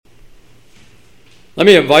Let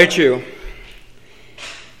me invite you,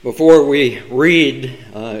 before we read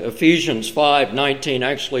Ephesians 5:19,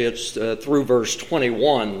 actually it's through verse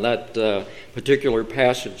 21, that particular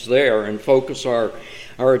passage there, and focus our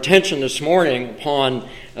attention this morning upon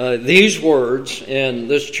these words in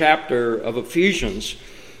this chapter of Ephesians.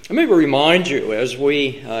 Let me remind you, as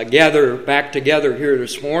we gather back together here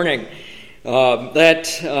this morning,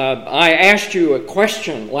 that I asked you a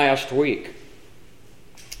question last week.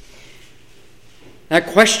 That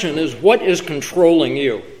question is, what is controlling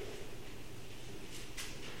you?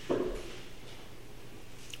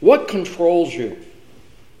 What controls you?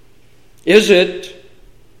 Is it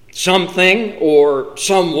something or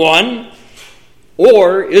someone,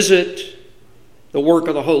 or is it the work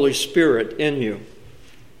of the Holy Spirit in you?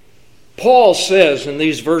 Paul says in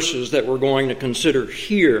these verses that we're going to consider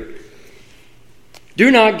here, do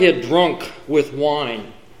not get drunk with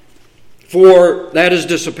wine, for that is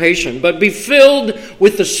dissipation, but be filled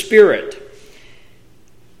with the Spirit.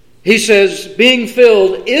 He says being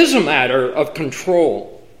filled is a matter of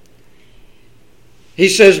control. He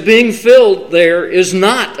says being filled there is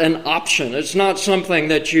not an option. It's not something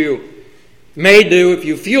that you may do if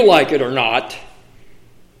you feel like it or not.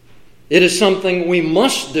 It is something we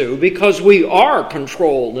must do because we are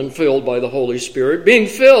controlled and filled by the Holy Spirit. Being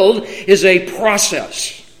filled is a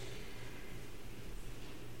process.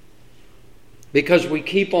 Because we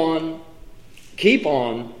keep on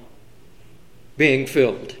being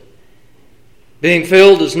filled. Being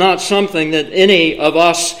filled is not something that any of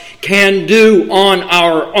us can do on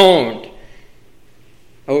our own.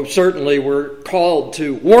 Oh, certainly we're called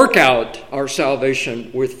to work out our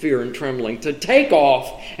salvation with fear and trembling, to take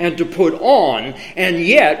off and to put on, and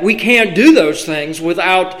yet we can't do those things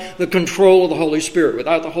without the control of the Holy Spirit,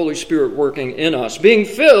 without the Holy Spirit working in us. Being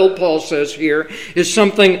filled, Paul says here, is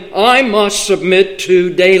something I must submit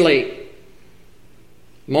to daily,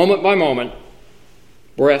 moment by moment,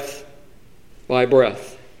 breath by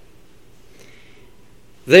breath.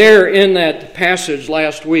 There in that passage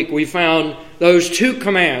last week, we found those two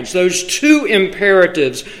commands, those two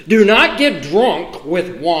imperatives. Do not get drunk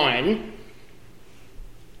with wine,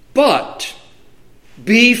 but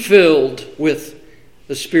be filled with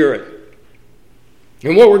the Spirit.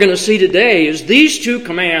 And what we're going to see today is these two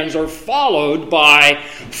commands are followed by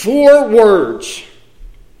four words.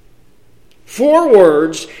 Four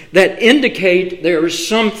words that indicate there is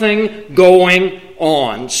something going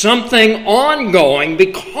on, something ongoing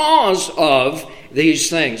because of these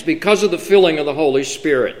things, because of the filling of the Holy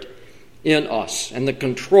Spirit in us and the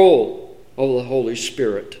control of the Holy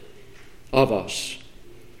Spirit of us.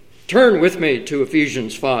 Turn with me to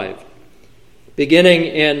Ephesians 5, beginning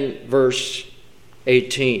in verse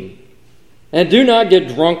 18. And do not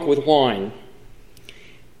get drunk with wine,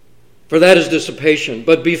 for that is dissipation,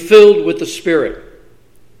 but be filled with the Spirit,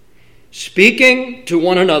 speaking to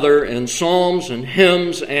one another in psalms and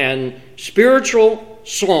hymns and spiritual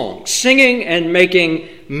songs, singing and making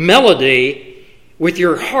melody with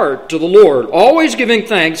your heart to the Lord, always giving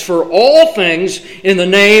thanks for all things in the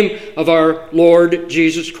name of our Lord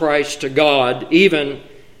Jesus Christ to God, even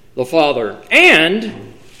the Father,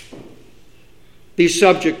 and be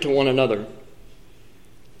subject to one another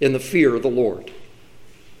in the fear of the Lord.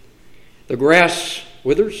 The grass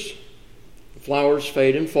withers, the flowers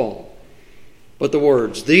fade and fall, but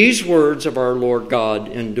these words of our Lord God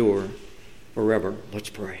endure forever. Let's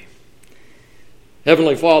pray.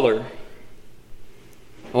 Heavenly Father,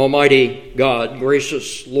 Almighty God,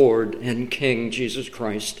 gracious Lord and King Jesus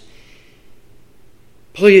Christ,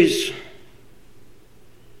 please,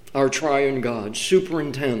 our triune God,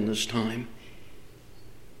 superintend this time,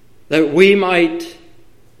 that we might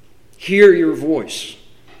hear your voice,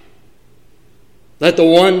 that the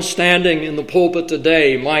one standing in the pulpit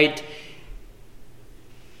today might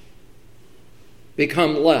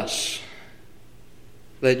become less,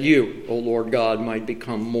 that you, O Lord God, might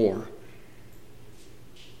become more.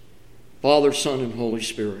 Father, Son, and Holy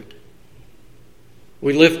Spirit,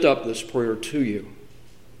 we lift up this prayer to you.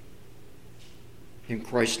 In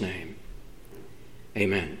Christ's name,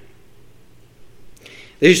 amen.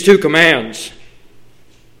 These two commands,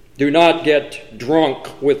 do not get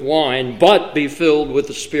drunk with wine, but be filled with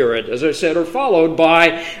the Spirit, as I said, are followed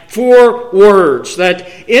by four words that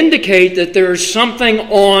indicate that there is something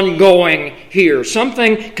ongoing here,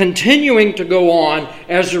 something continuing to go on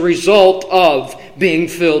as a result of being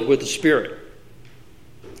filled with the Spirit.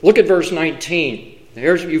 Look at verse 19.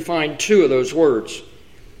 There's you find two of those words.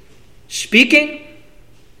 Speaking,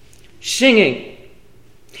 singing.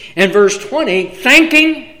 And verse 20,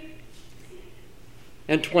 thanking,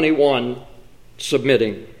 and 21,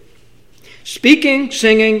 submitting. Speaking,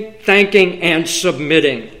 singing, thanking, and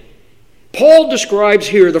submitting. Paul describes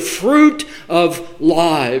here the fruit of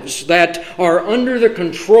lives that are under the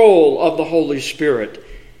control of the Holy Spirit.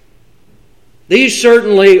 These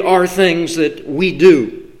certainly are things that we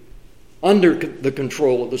do under the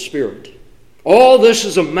control of the Spirit. All this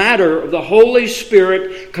is a matter of the Holy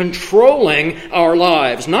Spirit controlling our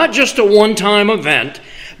lives, not just a one-time event,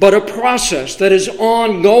 but a process that is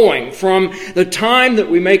ongoing from the time that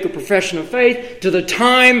we make a profession of faith to the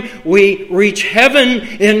time we reach heaven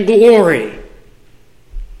in glory.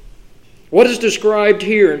 What is described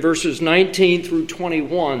here in verses 19 through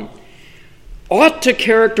 21 ought to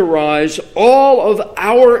characterize all of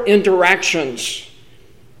our interactions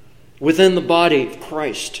within the body of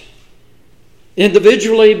Christ.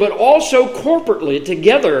 Individually, but also corporately,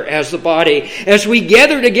 together as the body, as we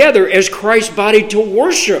gather together as Christ's body to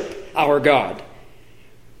worship our God,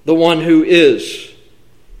 the one who is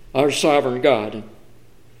our sovereign God.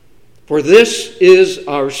 For this is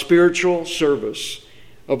our spiritual service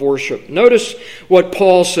of worship. Notice what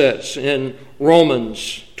Paul says in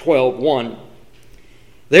Romans 12:1.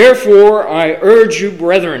 Therefore, I urge you,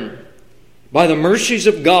 brethren, by the mercies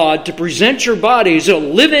of God, to present your bodies a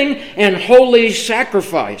living and holy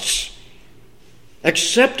sacrifice,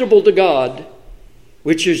 acceptable to God,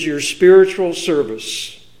 which is your spiritual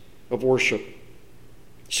service of worship.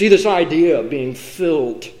 See, this idea of being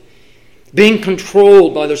filled, being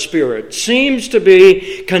controlled by the Spirit, seems to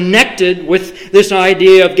be connected with this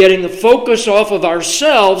idea of getting the focus off of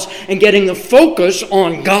ourselves and getting the focus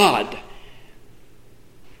on God.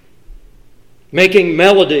 Making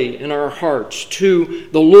melody in our hearts to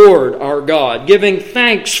the Lord our God, giving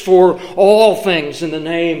thanks for all things in the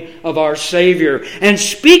name of our Savior, and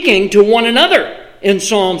speaking to one another in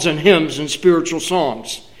psalms and hymns and spiritual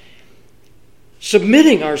songs.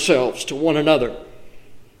 Submitting ourselves to one another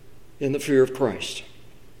in the fear of Christ.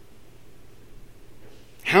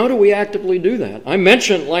 How do we actively do that? I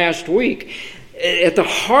mentioned last week, at the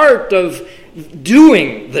heart of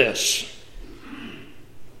doing this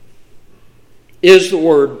is the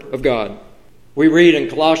Word of God. We read in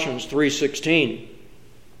Colossians 3:16,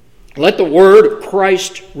 let the Word of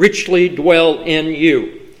Christ richly dwell in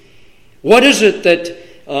you. What is it that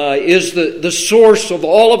is the source of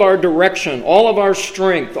all of our direction, all of our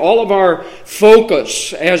strength, all of our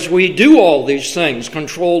focus as we do all these things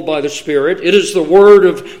controlled by the Spirit? It is the Word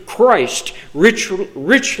of Christ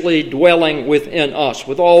richly dwelling within us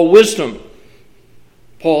with all wisdom.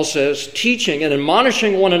 Paul says, teaching and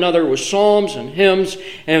admonishing one another with psalms and hymns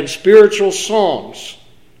and spiritual songs,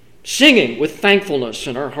 singing with thankfulness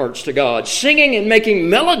in our hearts to God, singing and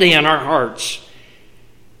making melody in our hearts.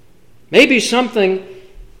 Maybe something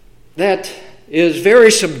that is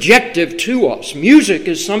very subjective to us. Music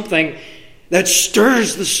is something that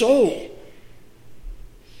stirs the soul.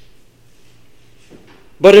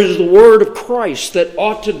 But it is the Word of Christ that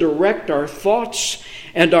ought to direct our thoughts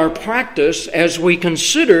and our practice as we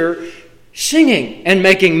consider singing and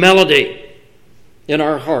making melody in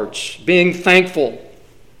our hearts, being thankful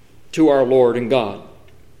to our Lord and God.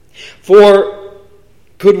 For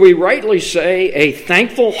could we rightly say a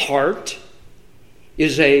thankful heart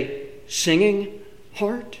is a singing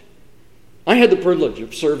heart? I had the privilege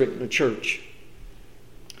of serving in a church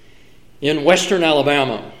in western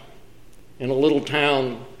Alabama, in a little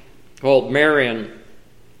town called Marion,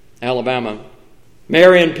 Alabama.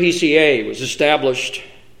 Marion PCA was established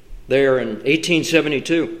there in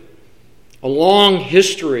 1872. A long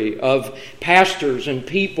history of pastors and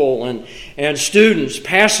people and students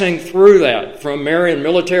passing through that, from Marion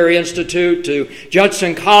Military Institute to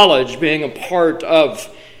Judson College, being a part of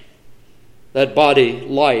that body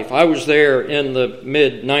life. I was there in the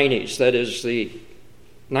mid-90s, that is the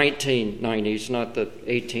 1990s, not the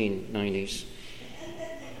 1890s.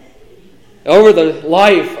 Over the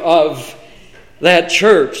life of that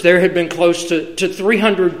church, there had been close to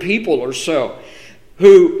 300 people or so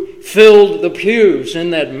who filled the pews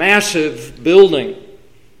in that massive building.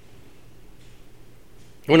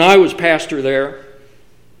 When I was pastor there,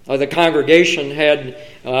 the congregation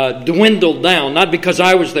had dwindled down, not because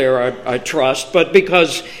I was there, I trust, but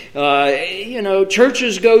because,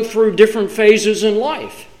 churches go through different phases in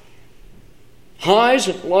life. Highs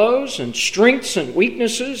and lows and strengths and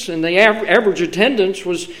weaknesses, and the average attendance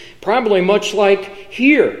was probably much like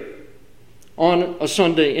here on a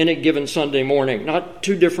Sunday, in a given Sunday morning. Not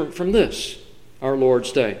too different from this, our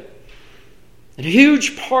Lord's Day. And a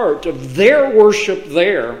huge part of their worship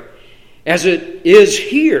there, as it is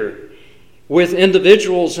here with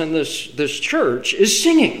individuals in this church, is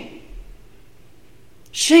singing.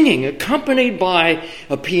 Singing, accompanied by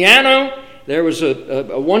a piano There was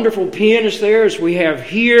a wonderful pianist there, as we have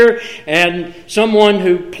here, and someone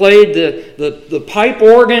who played the pipe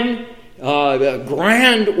organ, the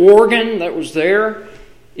grand organ that was there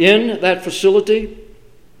in that facility.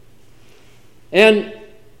 And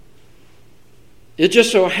it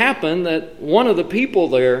just so happened that one of the people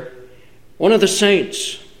there, one of the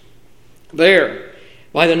saints there,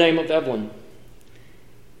 by the name of Evelyn,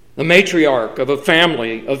 the matriarch of a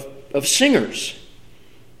family of singers,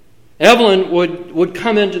 Evelyn would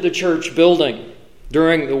come into the church building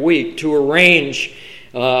during the week to arrange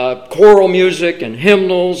choral music and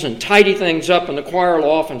hymnals and tidy things up in the choir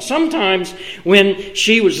loft. And sometimes when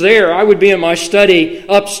she was there, I would be in my study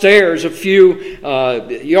upstairs a few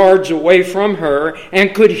yards away from her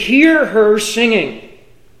and could hear her singing,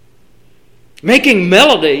 making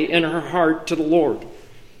melody in her heart to the Lord.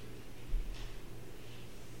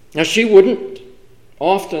 Now, she wouldn't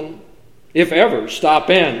often, if ever, stop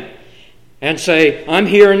in and say, I'm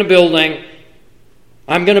here in the building,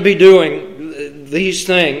 I'm going to be doing these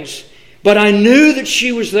things. But I knew that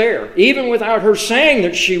she was there, even without her saying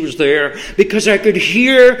that she was there, because I could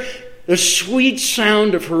hear the sweet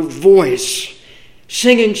sound of her voice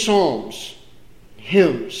singing psalms,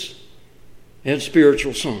 hymns, and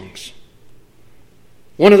spiritual songs.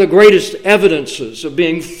 One of the greatest evidences of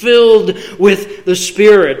being filled with the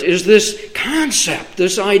Spirit is this concept,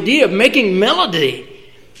 this idea of making melody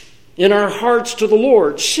in our hearts to the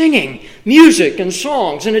Lord, singing music and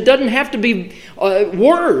songs. And it doesn't have to be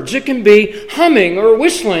words. It can be humming or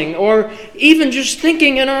whistling or even just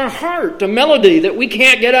thinking in our heart a melody that we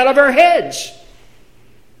can't get out of our heads.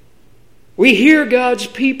 We hear God's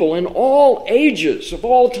people in all ages of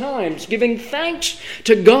all times giving thanks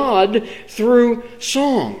to God through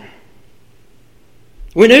song.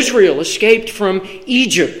 When Israel escaped from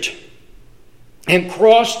Egypt and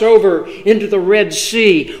crossed over into the Red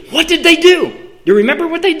Sea, what did they do? Do you remember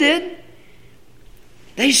what they did?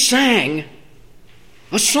 They sang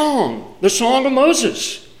a song, the song of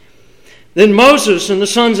Moses. Then Moses and the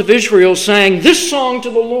sons of Israel sang this song to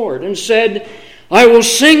the Lord and said, I will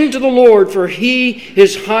sing to the Lord, for he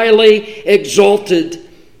is highly exalted.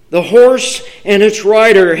 The horse and its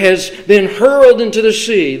rider has been hurled into the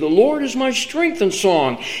sea. The Lord is my strength and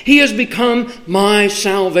song. He has become my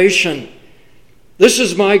salvation. This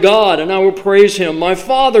is my God, and I will praise him, my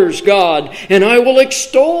Father's God, and I will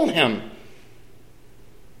extol him.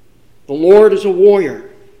 The Lord is a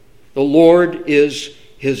warrior. The Lord is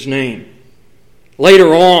his name.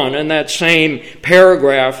 Later on in that same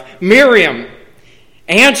paragraph, Miriam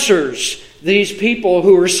answers these people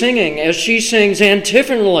who are singing as she sings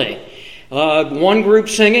antiphonally. One group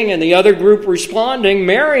singing and the other group responding.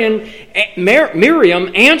 Miriam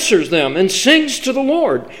answers them and sings to the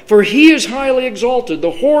Lord, for he is highly exalted.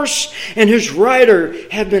 The horse and his rider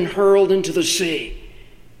have been hurled into the sea.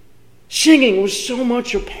 Singing was so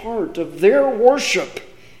much a part of their worship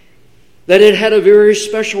that it had a very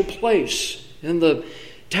special place in the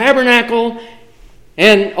tabernacle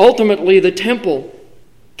and ultimately the temple.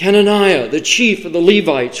 Kenaniah, the chief of the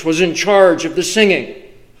Levites, was in charge of the singing,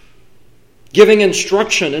 giving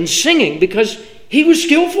instruction and singing because he was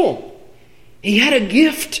skillful. He had a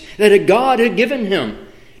gift that God had given him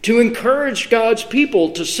to encourage God's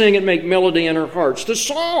people to sing and make melody in their hearts. The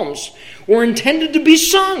Psalms were intended to be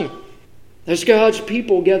sung as God's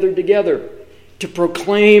people gathered together to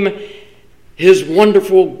proclaim his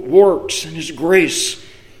wonderful works and his grace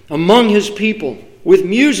among his people with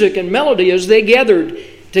music and melody as they gathered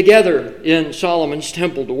together in Solomon's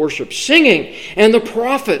temple to worship, singing. And the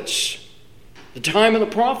prophets, the time of the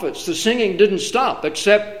prophets, the singing didn't stop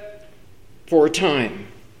except for a time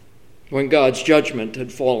when God's judgment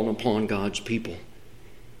had fallen upon God's people.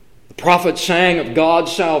 The prophets sang of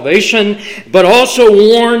God's salvation, but also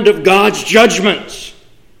warned of God's judgments,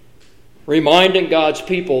 reminding God's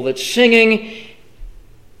people that singing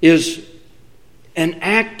is an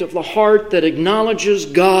act of the heart that acknowledges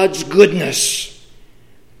God's goodness.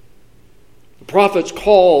 The prophets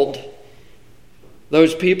called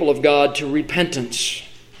those people of God to repentance.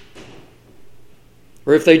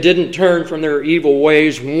 Or if they didn't turn from their evil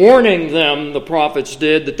ways, warning them, the prophets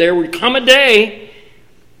did, that there would come a day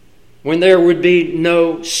when there would be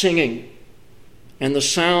no singing, and the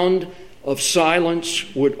sound of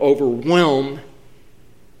silence would overwhelm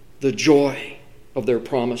the joy of their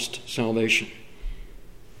promised salvation.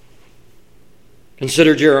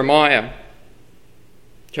 Consider Jeremiah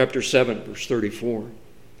chapter 7, verse 34.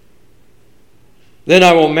 Then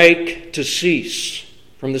I will make to cease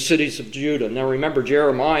from the cities of Judah. Now remember,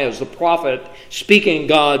 Jeremiah is the prophet speaking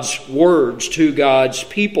God's words to God's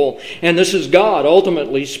people. And this is God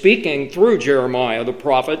ultimately speaking through Jeremiah the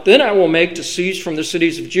prophet. Then I will make to cease from the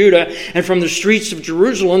cities of Judah and from the streets of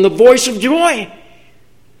Jerusalem the voice of joy,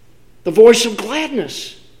 the voice of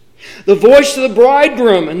gladness, the voice of the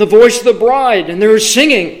bridegroom and the voice of the bride. And they're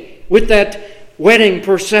singing with that wedding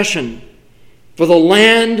procession. For the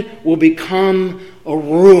land will become a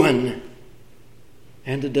ruin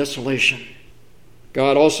and a desolation.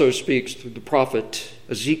 God also speaks through the prophet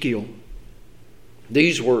Ezekiel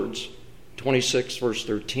these words, 26 verse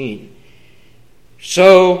 13.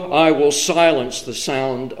 So I will silence the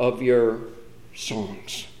sound of your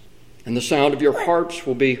songs, and the sound of your harps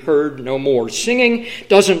will be heard no more. Singing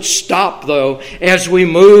doesn't stop, though, as we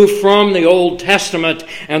move from the Old Testament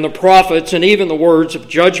and the prophets and even the words of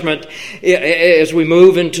judgment as we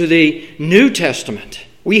move into the New Testament.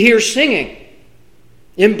 We hear singing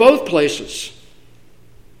in both places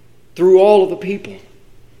through all of the people.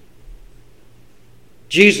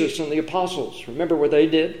 Jesus and the apostles, remember what they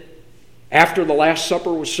did after the Last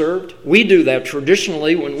Supper was served? We do that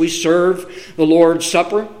traditionally when we serve the Lord's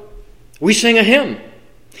Supper. We sing a hymn.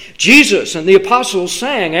 Jesus and the apostles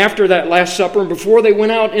sang after that Last Supper and before they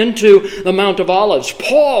went out into the Mount of Olives.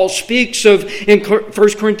 Paul speaks of, in 1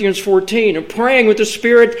 Corinthians 14, of praying with the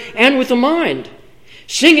Spirit and with the mind.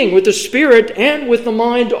 Singing with the Spirit and with the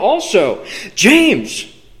mind also.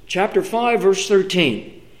 James, chapter 5, verse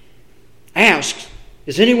 13, asks,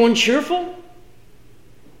 is anyone cheerful?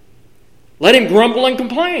 Let him grumble and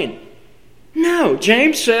complain. No,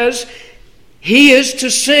 James says he is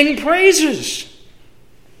to sing praises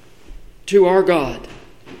to our God.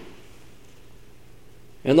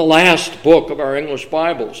 In the last book of our English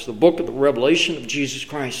Bibles, the book of the Revelation of Jesus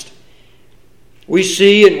Christ, we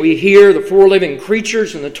see and we hear the four living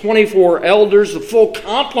creatures and the 24 elders, the full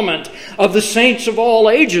complement of the saints of all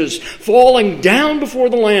ages, falling down before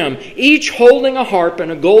the Lamb, each holding a harp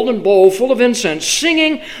and a golden bowl full of incense,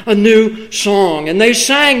 singing a new song. And they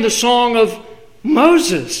sang the song of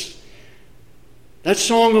Moses, that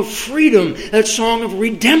song of freedom, that song of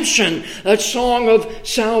redemption, that song of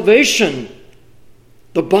salvation.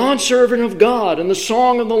 The bondservant of God and the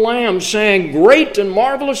song of the Lamb saying, great and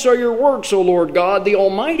marvelous are your works, O Lord God, the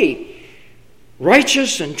Almighty.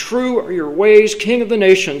 Righteous and true are your ways, King of the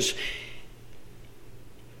nations.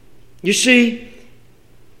 You see,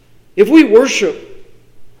 if worship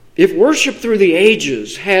through the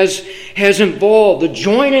ages has involved the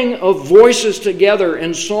joining of voices together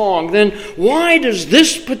in song, then why does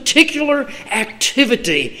this particular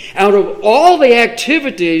activity, out of all the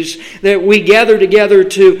activities that we gather together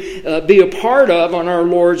to be a part of on our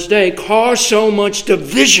Lord's Day, cause so much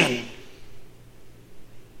division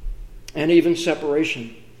and even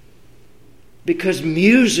separation? Because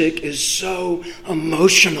music is so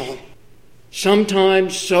emotional,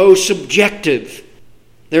 sometimes so subjective.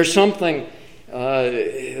 There's something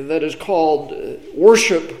that is called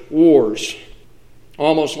worship wars,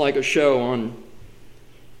 almost like a show on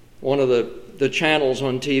one of the channels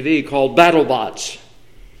on TV called BattleBots.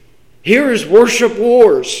 Here is worship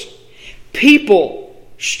wars. People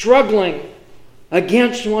struggling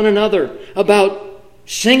against one another about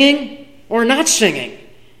singing or not singing,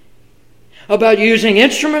 about using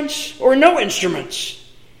instruments or no instruments,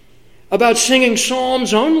 about singing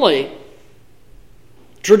psalms only,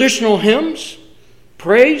 traditional hymns,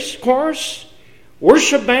 praise chorus,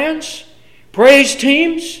 worship bands, praise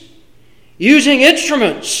teams, using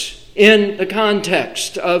instruments in the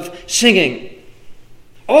context of singing.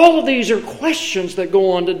 All of these are questions that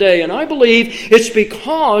go on today, and I believe it's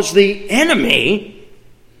because the enemy,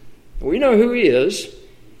 we know who he is,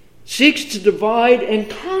 seeks to divide and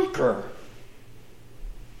conquer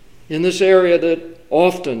in this area that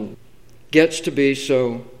often gets to be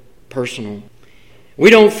so personal. We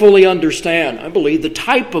don't fully understand, I believe, the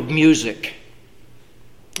type of music.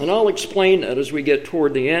 And I'll explain that as we get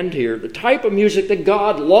toward the end here. The type of music that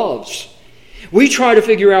God loves. We try to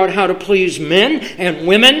figure out how to please men and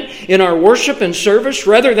women in our worship and service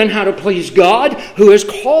rather than how to please God, who has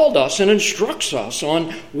called us and instructs us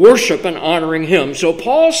on worship and honoring Him. So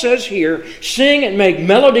Paul says here, sing and make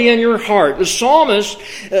melody in your heart. The psalmist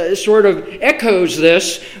sort of echoes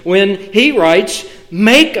this when he writes,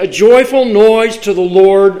 make a joyful noise to the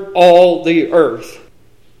Lord, all the earth.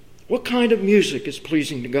 What kind of music is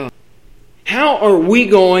pleasing to God? How are we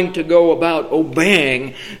going to go about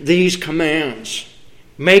obeying these commands?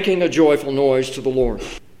 Making a joyful noise to the Lord.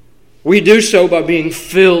 We do so by being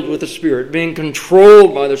filled with the Spirit, being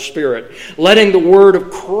controlled by the Spirit, letting the Word of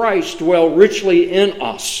Christ dwell richly in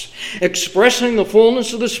us, expressing the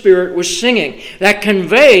fullness of the Spirit with singing that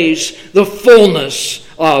conveys the fullness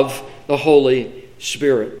of the Holy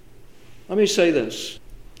Spirit. Let me say this.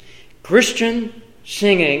 Christian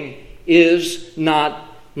singing is not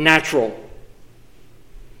natural.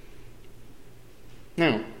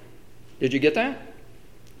 Now, did you get that?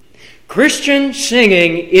 Christian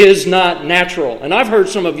singing is not natural. And I've heard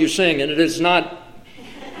some of you sing, and it is not.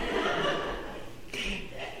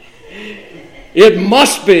 It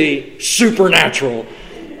must be supernatural.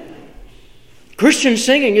 Christian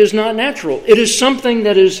singing is not natural. It is something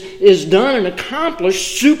that is done and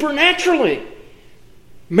accomplished supernaturally.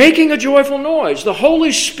 Making a joyful noise. The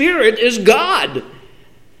Holy Spirit is God.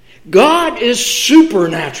 God is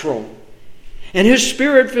supernatural. And His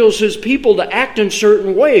Spirit fills His people to act in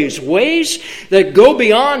certain ways that go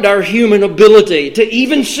beyond our human ability to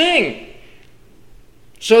even sing,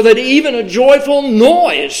 so that even a joyful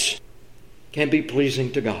noise can be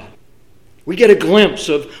pleasing to God. We get a glimpse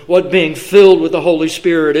of what being filled with the Holy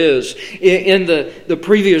Spirit is in the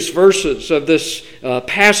previous verses of this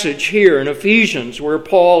passage here in Ephesians, where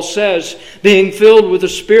Paul says, being filled with the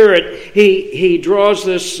Spirit, he draws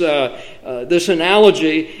this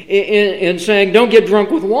analogy in saying, don't get drunk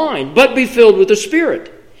with wine, but be filled with the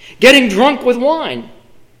Spirit. Getting drunk with wine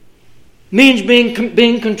means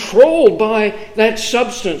being controlled by that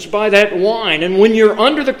substance, by that wine. And when you're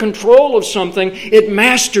under the control of something, it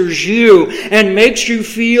masters you and makes you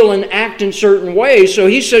feel and act in certain ways. So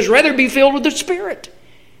he says, rather be filled with the Spirit.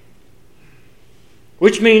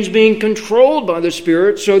 Which means being controlled by the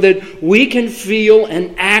Spirit so that we can feel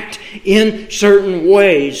and act in certain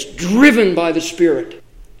ways, driven by the Spirit,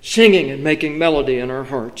 singing and making melody in our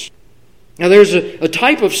hearts. Now there's a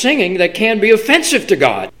type of singing that can be offensive to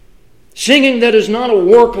God. Singing that is not a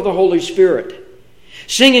work of the Holy Spirit.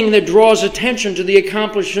 Singing that draws attention to the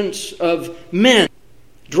accomplishments of men.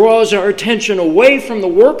 Draws our attention away from the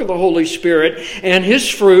work of the Holy Spirit and His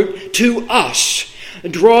fruit to us.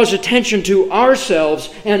 Draws attention to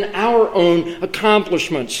ourselves and our own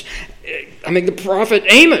accomplishments. The prophet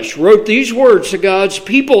Amos wrote these words to God's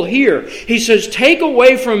people here. He says, take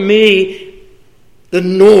away from me the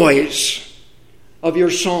noise of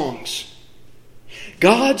your songs.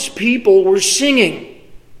 God's people were singing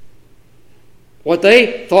what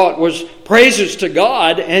they thought was praises to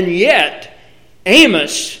God, and yet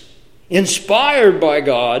Amos, inspired by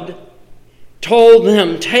God, told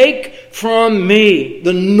them, take from me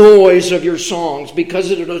the noise of your songs, because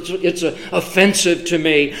it's offensive to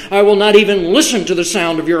me. I will not even listen to the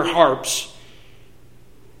sound of your harps.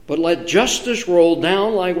 But let justice roll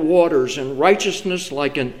down like waters, and righteousness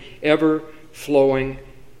like an ever-flowing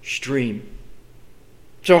stream.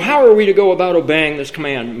 So how are we to go about obeying this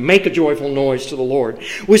command? Make a joyful noise to the Lord.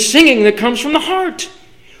 With singing that comes from the heart,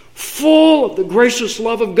 full of the gracious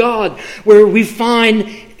love of God, where we find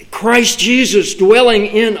Christ Jesus dwelling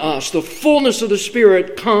in us. The fullness of the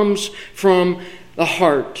Spirit comes from the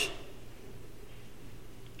heart.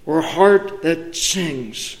 Or a heart that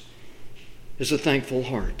sings is a thankful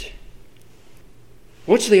heart.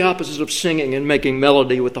 What's the opposite of singing and making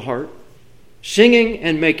melody with the heart? Singing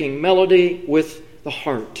and making melody with the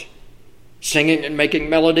heart. Singing and making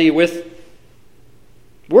melody with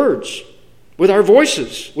words, with our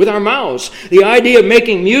voices, with our mouths. The idea of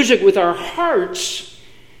making music with our hearts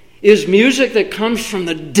is music that comes from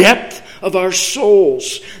the depth of our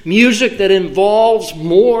souls. Music that involves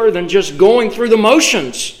more than just going through the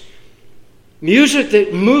motions. Music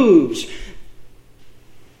that moves.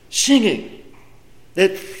 Singing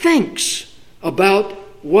that thinks about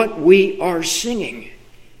what we are singing.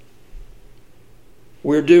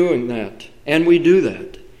 We're doing that, and we do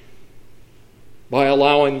that by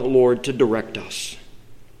allowing the Lord to direct us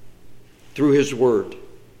through His Word.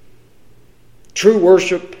 True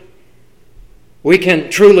worship, we can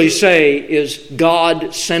truly say, is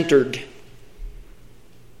God-centered.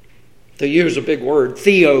 To use a big word,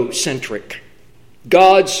 theocentric.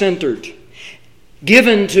 God-centered.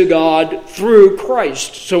 Given to God through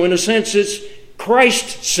Christ. So in a sense, it's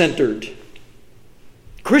Christ-centered.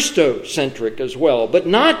 Christocentric as well, but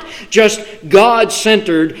not just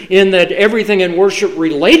God-centered in that everything in worship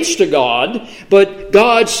relates to God, but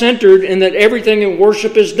God-centered in that everything in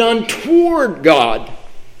worship is done toward God.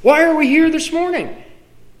 Why are we here this morning?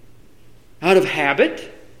 Out of habit?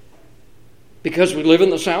 Because we live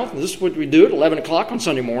in the South and this is what we do at 11 o'clock on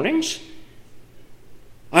Sunday mornings?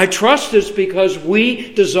 I trust it's because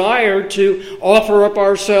we desire to offer up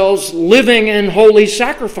ourselves living and holy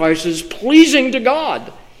sacrifices pleasing to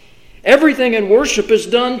God. Everything in worship is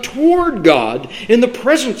done toward God, in the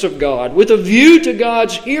presence of God, with a view to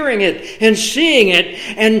God's hearing it and seeing it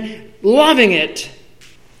and loving it,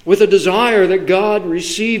 with a desire that God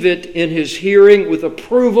receive it in His hearing with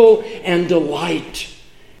approval and delight.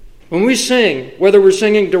 When we sing, whether we're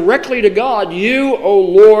singing directly to God, "You, O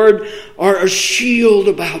Lord, are a shield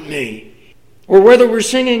about me," or whether we're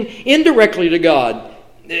singing indirectly to God,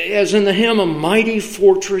 as in the hymn, "A mighty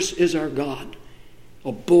fortress is our God,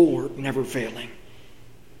 a bulwark never failing."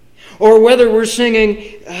 Or whether we're singing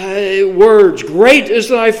words, "Great is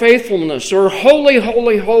thy faithfulness," or "Holy,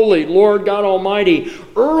 holy, holy, Lord God Almighty.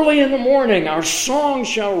 Early in the morning our song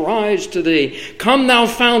shall rise to thee. Come thou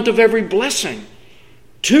fount of every blessing.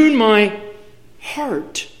 Tune my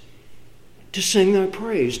heart to sing thy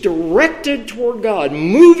praise." Directed toward God,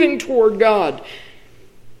 moving toward God.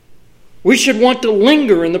 We should want to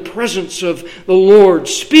linger in the presence of the Lord,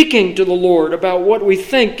 speaking to the Lord about what we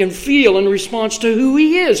think and feel in response to who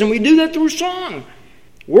He is. And we do that through song.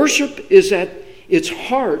 Worship is at its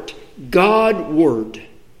heart God-word,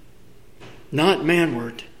 not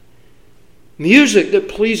man-word. Music that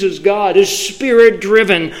pleases God is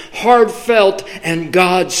spirit-driven, heartfelt, and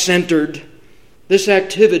God-centered. This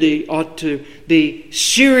activity ought to be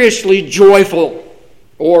seriously joyful,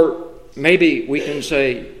 or maybe we can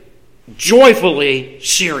say joyfully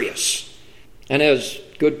serious. And as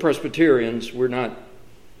good Presbyterians, we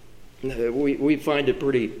find it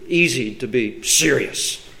pretty easy to be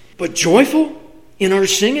serious. But joyful in our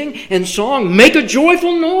singing and song, make a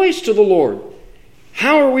joyful noise to the Lord.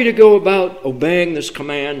 How are we to go about obeying this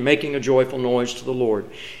command, making a joyful noise to the Lord?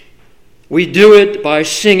 We do it by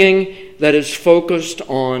singing that is focused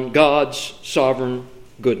on God's sovereign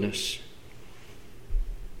goodness.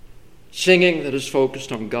 Singing that is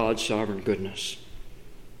focused on God's sovereign goodness.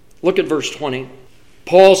 Look at verse 20.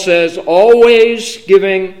 Paul says, "Always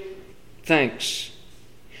giving thanks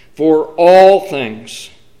for all things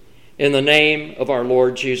in the name of our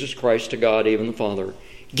Lord Jesus Christ to God, even the Father."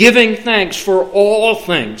 Giving thanks for all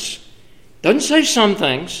things. Doesn't say some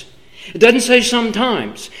things. It doesn't say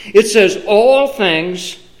sometimes. It says all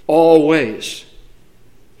things, always.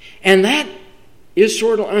 And that is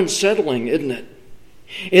sort of unsettling, isn't it?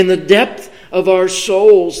 In the depth of our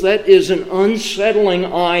souls, that is an unsettling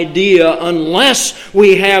idea unless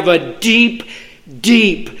we have a deep,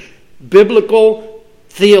 deep biblical,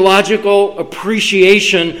 theological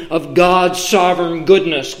appreciation of God's sovereign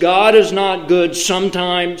goodness. God is not good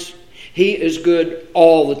sometimes. He is good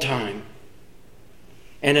all the time.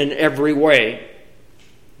 And in every way,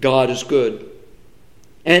 God is good.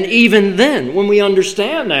 And even then, when we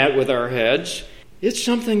understand that with our heads, it's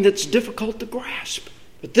something that's difficult to grasp.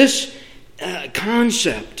 But this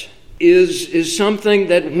concept is something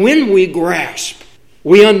that when we grasp,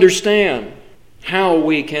 we understand how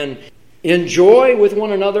we can enjoy with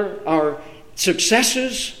one another our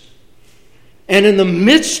successes, and in the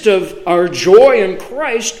midst of our joy in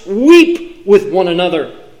Christ, weep with one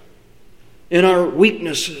another in our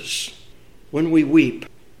weaknesses when we weep.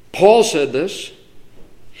 Paul said this.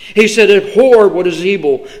 He said, "Abhor what is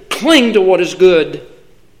evil, cling to what is good.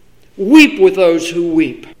 Weep with those who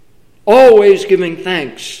weep, always giving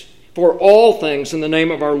thanks for all things in the name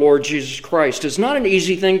of our Lord Jesus Christ." It's not an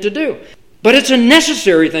easy thing to do, but it's a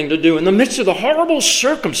necessary thing to do in the midst of the horrible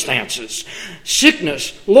circumstances,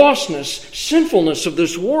 sickness, lostness, sinfulness of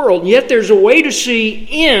this world. Yet there's a way to see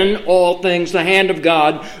in all things the hand of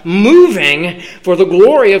God moving for the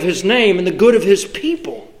glory of His name and the good of His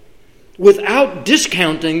people, without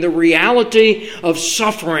discounting the reality of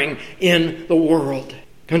suffering in the world.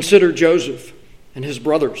 Consider Joseph and his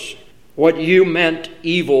brothers. "What you meant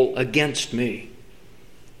evil against me,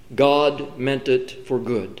 God meant it for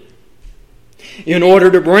good, in order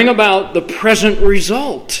to bring about the present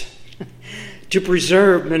result, to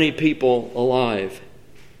preserve many people alive."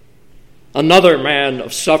 Another man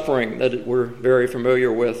of suffering that we're very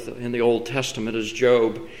familiar with in the Old Testament is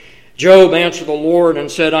Job. Job answered the Lord and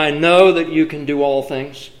said, "I know that you can do all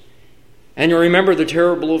things." And you remember the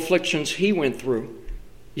terrible afflictions he went through.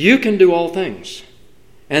 You can do all things,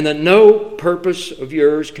 and that no purpose of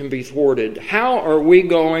yours can be thwarted. How are we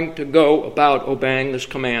going to go about obeying this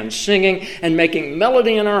command? Singing and making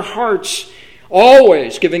melody in our hearts,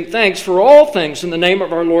 always giving thanks for all things in the name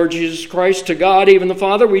of our Lord Jesus Christ to God, even the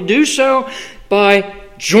Father. We do so by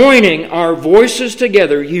joining our voices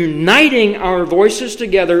together, uniting our voices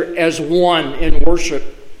together as one in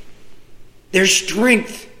worship. There's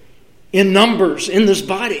strength in numbers in this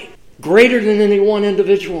body, greater than any one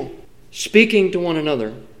individual, speaking to one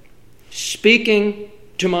another, speaking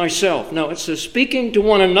to myself. No, it says speaking to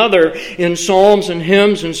one another in psalms and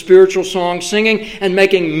hymns and spiritual songs, singing and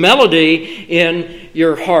making melody in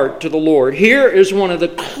your heart to the Lord. Here is one of the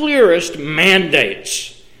clearest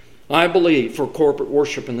mandates, I believe, for corporate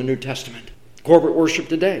worship in the New Testament. Corporate worship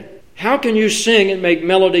today. How can you sing and make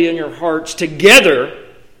melody in your hearts together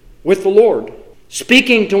with the Lord?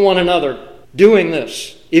 Speaking to one another, doing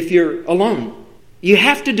this if you're alone. You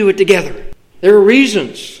have to do it together. There are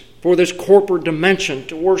reasons for this corporate dimension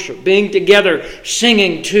to worship. Being together,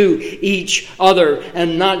 singing to each other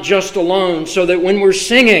and not just alone, so that when we're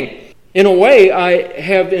singing, in a way I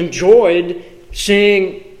have enjoyed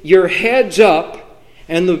seeing your heads up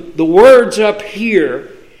and the words up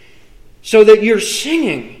here, so that you're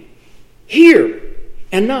singing here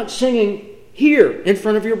and not singing here in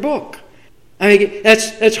front of your book. I mean,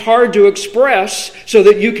 that's hard to express so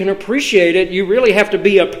that you can appreciate it. You really have to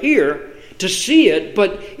be up here to see it,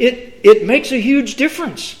 but it makes a huge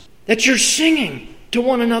difference that you're singing to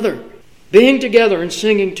one another. Being together and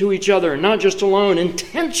singing to each other, and not just alone,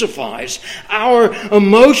 intensifies our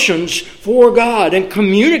emotions for God and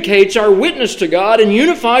communicates our witness to God and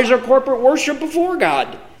unifies our corporate worship before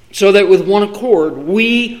God, so that with one accord,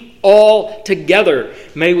 we all together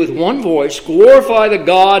may with one voice glorify the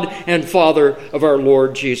God and Father of our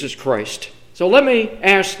Lord Jesus Christ. So let me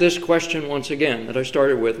ask this question once again that I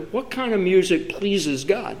started with. What kind of music pleases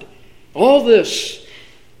God? All this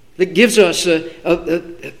that gives us a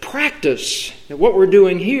practice at what we're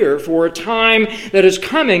doing here for a time that is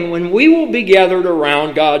coming when we will be gathered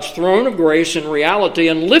around God's throne of grace and reality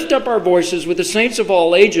and lift up our voices with the saints of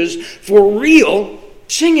all ages for real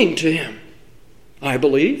singing to Him, I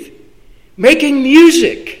believe. Making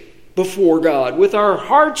music before God with our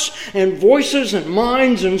hearts and voices and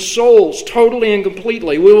minds and souls totally and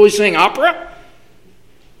completely. Will we sing opera?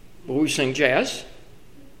 Will we sing jazz?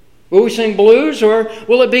 Will we sing blues, or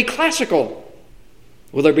will it be classical?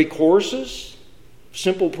 Will there be choruses,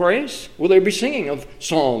 simple praise? Will there be singing of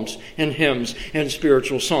psalms and hymns and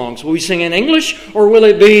spiritual songs? Will we sing in English, or will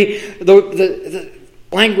it be the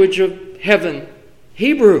language of heaven,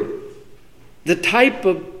 Hebrew? The type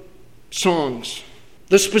of songs,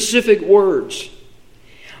 the specific words,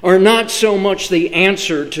 are not so much the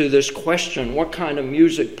answer to this question, what kind of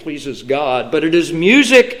music pleases God, but it is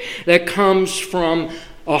music that comes from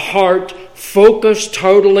a heart focused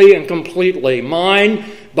totally and completely, mind,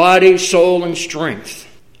 body, soul, and strength,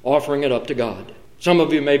 offering it up to God. Some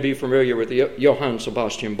of you may be familiar with Johann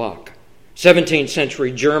Sebastian Bach, 17th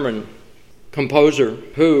century German composer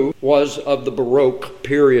who was of the Baroque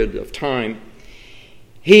period of time.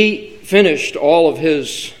 He finished all of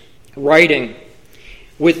his writing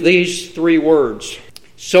with these three words: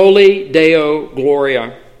 Soli Deo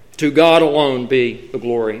Gloria, to God alone be the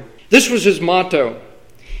glory. This was his motto.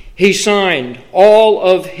 He signed all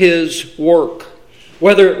of his work,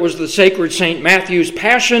 whether it was the sacred St. Matthew's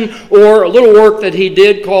Passion or a little work that he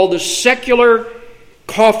did called the Secular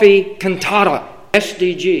Coffee Cantata,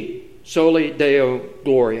 SDG, Soli Deo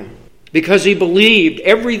Gloria, because he believed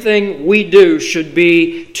everything we do should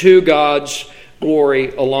be to God's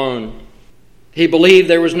glory alone. He believed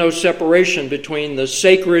there was no separation between the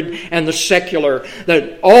sacred and the secular,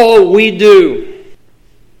 that all we do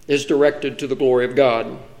is directed to the glory of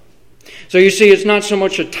God. So you see, it's not so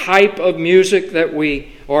much a type of music that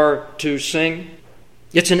we are to sing.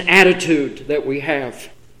 It's an attitude that we have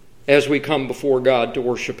as we come before God to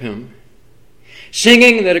worship Him.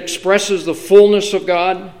 Singing that expresses the fullness of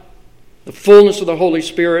God, the fullness of the Holy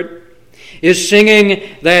Spirit, is singing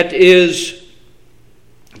that is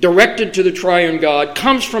directed to the triune God,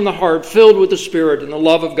 comes from the heart, filled with the Spirit and the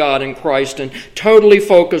love of God in Christ, and totally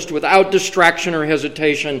focused without distraction or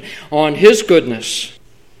hesitation on His goodness,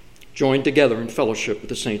 joined together in fellowship with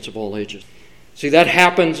the saints of all ages. See, that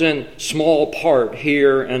happens in small part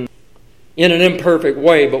here and in an imperfect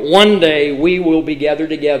way, but one day we will be gathered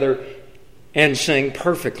together and sing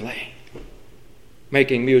perfectly,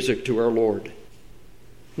 making music to our Lord.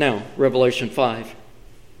 Now, Revelation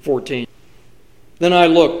 5:14. Then I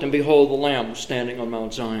looked, and behold, the Lamb was standing on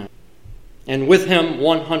Mount Zion, and with him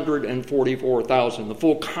 144,000, the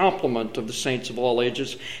full complement of the saints of all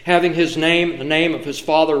ages, having his name, the name of his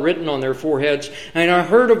Father, written on their foreheads. And I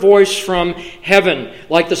heard a voice from heaven,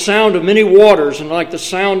 like the sound of many waters, and like the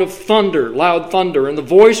sound of thunder, loud thunder. And the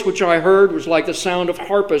voice which I heard was like the sound of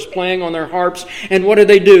harpists playing on their harps. And what did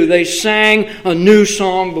they do? They sang a new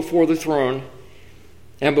song before the throne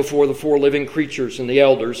and before the four living creatures and the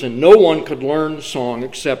elders. And no one could learn the song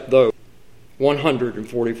except those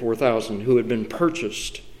 144,000 who had been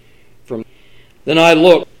purchased from. Then I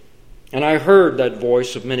looked, And I heard that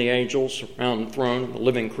voice of many angels around the throne, the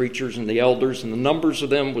living creatures and the elders, and the numbers of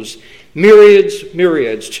them was myriads,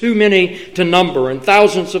 myriads, too many to number, and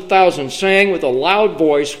thousands of thousands, saying with a loud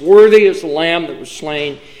voice, "Worthy is the Lamb that was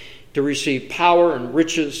slain to receive power and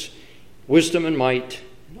riches, wisdom and might,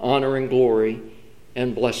 honor and glory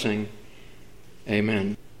and blessing.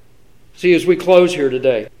 Amen." See, as we close here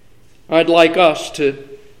today, I'd like us to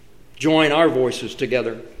join our voices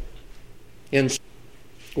together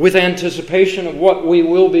with anticipation of what we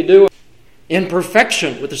will be doing in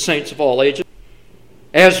perfection with the saints of all ages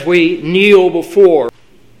as we kneel before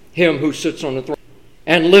Him who sits on the throne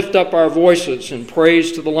and lift up our voices in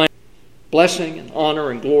praise to the Lamb, blessing and honor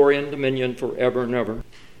and glory and dominion forever and ever.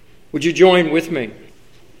 Would you join with me?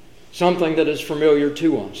 Something that is familiar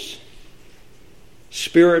to us.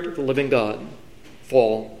 Spirit of the living God,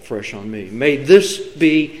 fall fresh on me. May this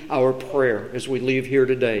be our prayer as we leave here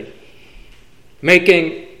today,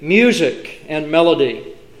 making music and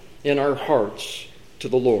melody in our hearts to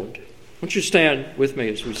the Lord. Won't you stand with me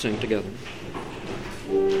as we sing together?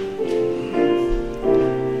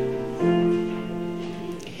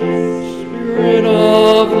 Spirit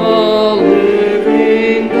of the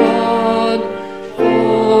living God,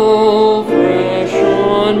 fall fresh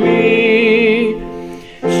on me.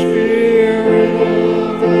 Spirit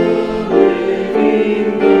of the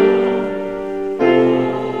living God, fall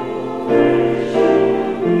fresh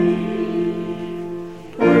on me.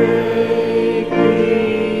 Break me,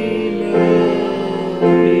 melt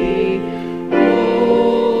me,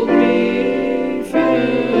 mold me,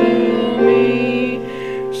 fill me.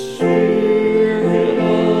 Spirit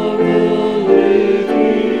of the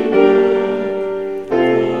living God,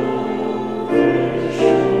 fall fresh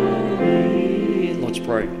on me. Let's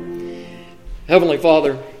pray. Heavenly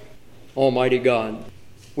Father, Almighty God,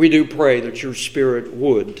 we do pray that your Spirit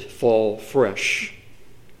would fall fresh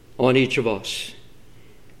on each of us.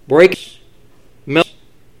 Break, melt,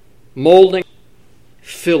 molding,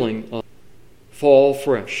 filling us. Fall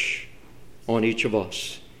fresh on each of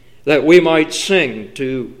us, that we might sing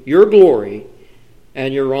to your glory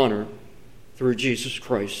and your honor through Jesus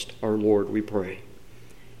Christ our Lord, we pray.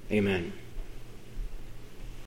 Amen.